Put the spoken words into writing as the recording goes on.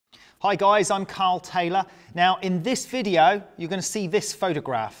Hi guys, I'm Karl Taylor. Now in this video, you're going to see this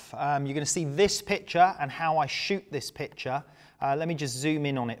photograph. You're going to see this picture and how I shoot this picture. Let me just zoom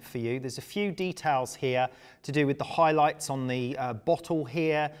in on it for you. There's a few details here to do with the highlights on the bottle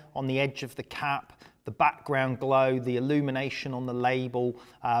here, on the edge of the cap, the background glow, the illumination on the label.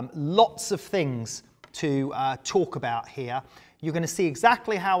 Lots of things to talk about here. You're going to see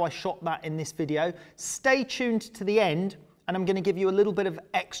exactly how I shot that in this video. Stay tuned to the end, and I'm going to give you a little bit of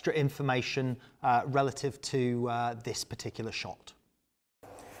extra information relative to this particular shot.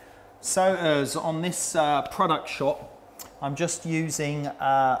 So as on this product shot, I'm just using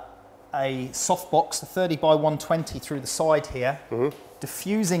a softbox, a 30 by 120 through the side here,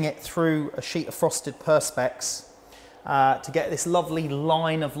 diffusing it through a sheet of frosted perspex to get this lovely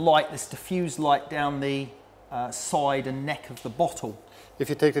line of light, this diffused light down the side and neck of the bottle. If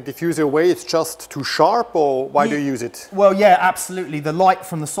you take the diffuser away, it's just too sharp, or why do you use it? Well, yeah, absolutely. The light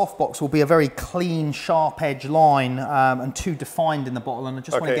from the softbox will be a very clean, sharp edge line and too defined in the bottle, and I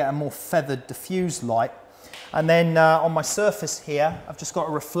just want to get a more feathered, diffused light. And then on my surface here, I've just got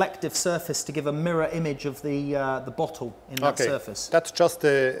a reflective surface to give a mirror image of the bottle in that surface. That's just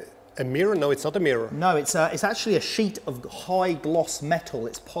a mirror? No, it's not a mirror. No, it's actually a sheet of high gloss metal.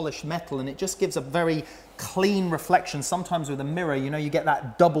 It's polished metal, and it just gives a very clean reflection. Sometimes with a mirror, you know, you get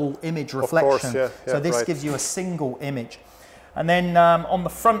that double image reflection. Of course, so this gives you a single image. And then on the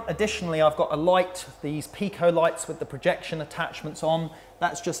front, additionally, I've got a light, these Pico lights with the projection attachments on.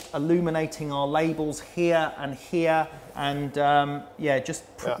 That's just illuminating our labels here, and yeah, just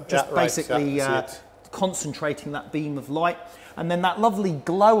basically concentrating that beam of light. And then that lovely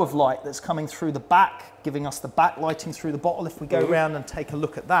glow of light that's coming through the back, giving us the backlighting through the bottle. If we go around and take a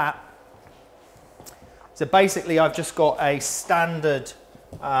look at that. So basically, I've just got a standard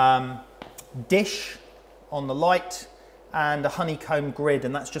dish on the light and a honeycomb grid,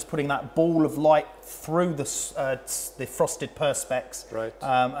 and that's just putting that ball of light through the frosted perspex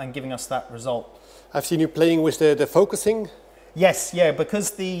and giving us that result. I've seen you playing with the focusing. Yes, yeah,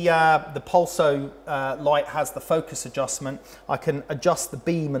 because the pulso light has the focus adjustment, I can adjust the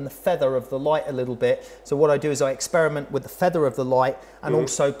beam and the feather of the light a little bit. So what I do is I experiment with the feather of the light and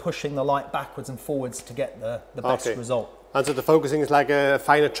also pushing the light backwards and forwards to get the best result. And so the focusing is like a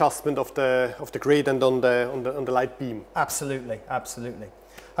fine adjustment of the grid and on the light beam. Absolutely, absolutely.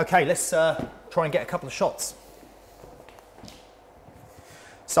 Okay, let's try and get a couple of shots.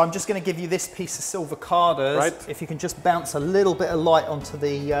 So I'm just going to give you this piece of silver carders. If you can just bounce a little bit of light onto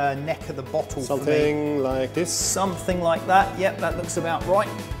the neck of the bottle. Something like this? Something like that. Yep, that looks about right.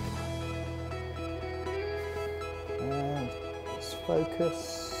 And let's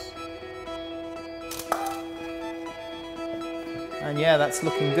focus. And yeah, that's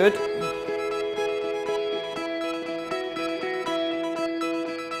looking good.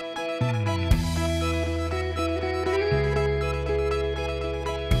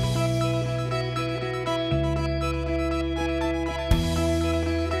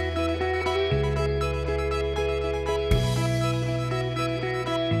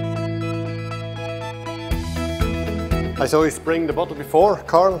 I saw you spraying the bottle before,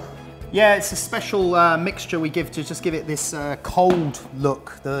 Karl. Yeah, it's a special mixture we give to just give it this cold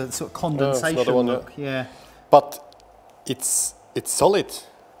look, the sort of condensation look. Yeah. But it's solid.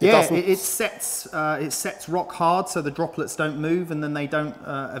 It sets rock hard, so the droplets don't move and then they don't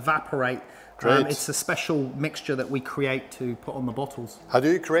evaporate. It's a special mixture that we create to put on the bottles. How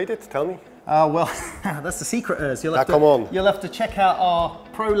do you create it? Tell me. Well, that's the secret, Urs. You'll have to check out our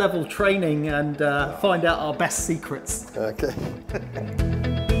pro-level training and find out our best secrets. Okay.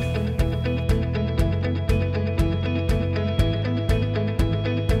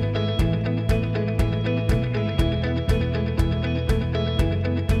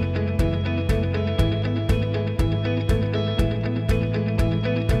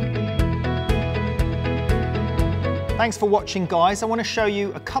 Thanks for watching, guys. I want to show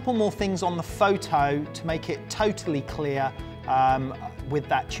you a couple more things on the photo to make it totally clear with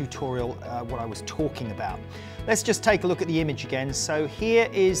that tutorial, what I was talking about. Let's just take a look at the image again. So here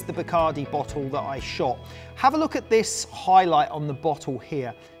is the Bacardi bottle that I shot. Have a look at this highlight on the bottle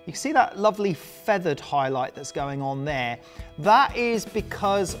here. You can see that lovely feathered highlight that's going on there. That is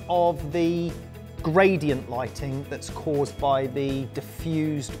because of the gradient lighting that's caused by the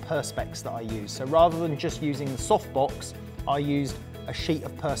diffused perspex that I use. So rather than just using the softbox, I used a sheet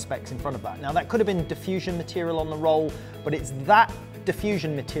of perspex in front of that. Now that could have been diffusion material on the roll, but it's that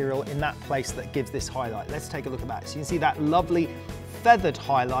diffusion material in that place that gives this highlight. Let's take a look at that. So you can see that lovely feathered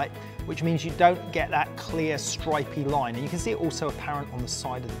highlight, which means you don't get that clear stripy line. And you can see it also apparent on the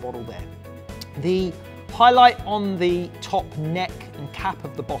side of the bottle there. The Highlight on the top neck and cap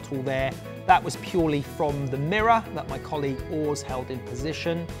of the bottle there, that was purely from the mirror that my colleague Ors held in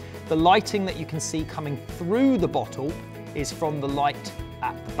position. The lighting that you can see coming through the bottle is from the light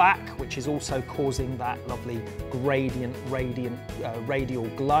at the back, which is also causing that lovely radial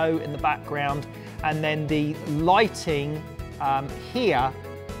glow in the background. And then the lighting here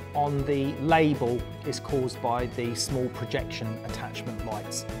on the label is caused by the small projection attachment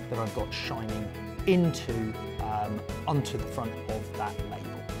lights that I've got shining into onto the front of that label.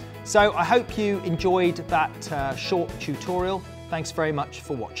 So I hope you enjoyed that short tutorial. Thanks very much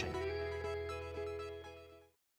for watching.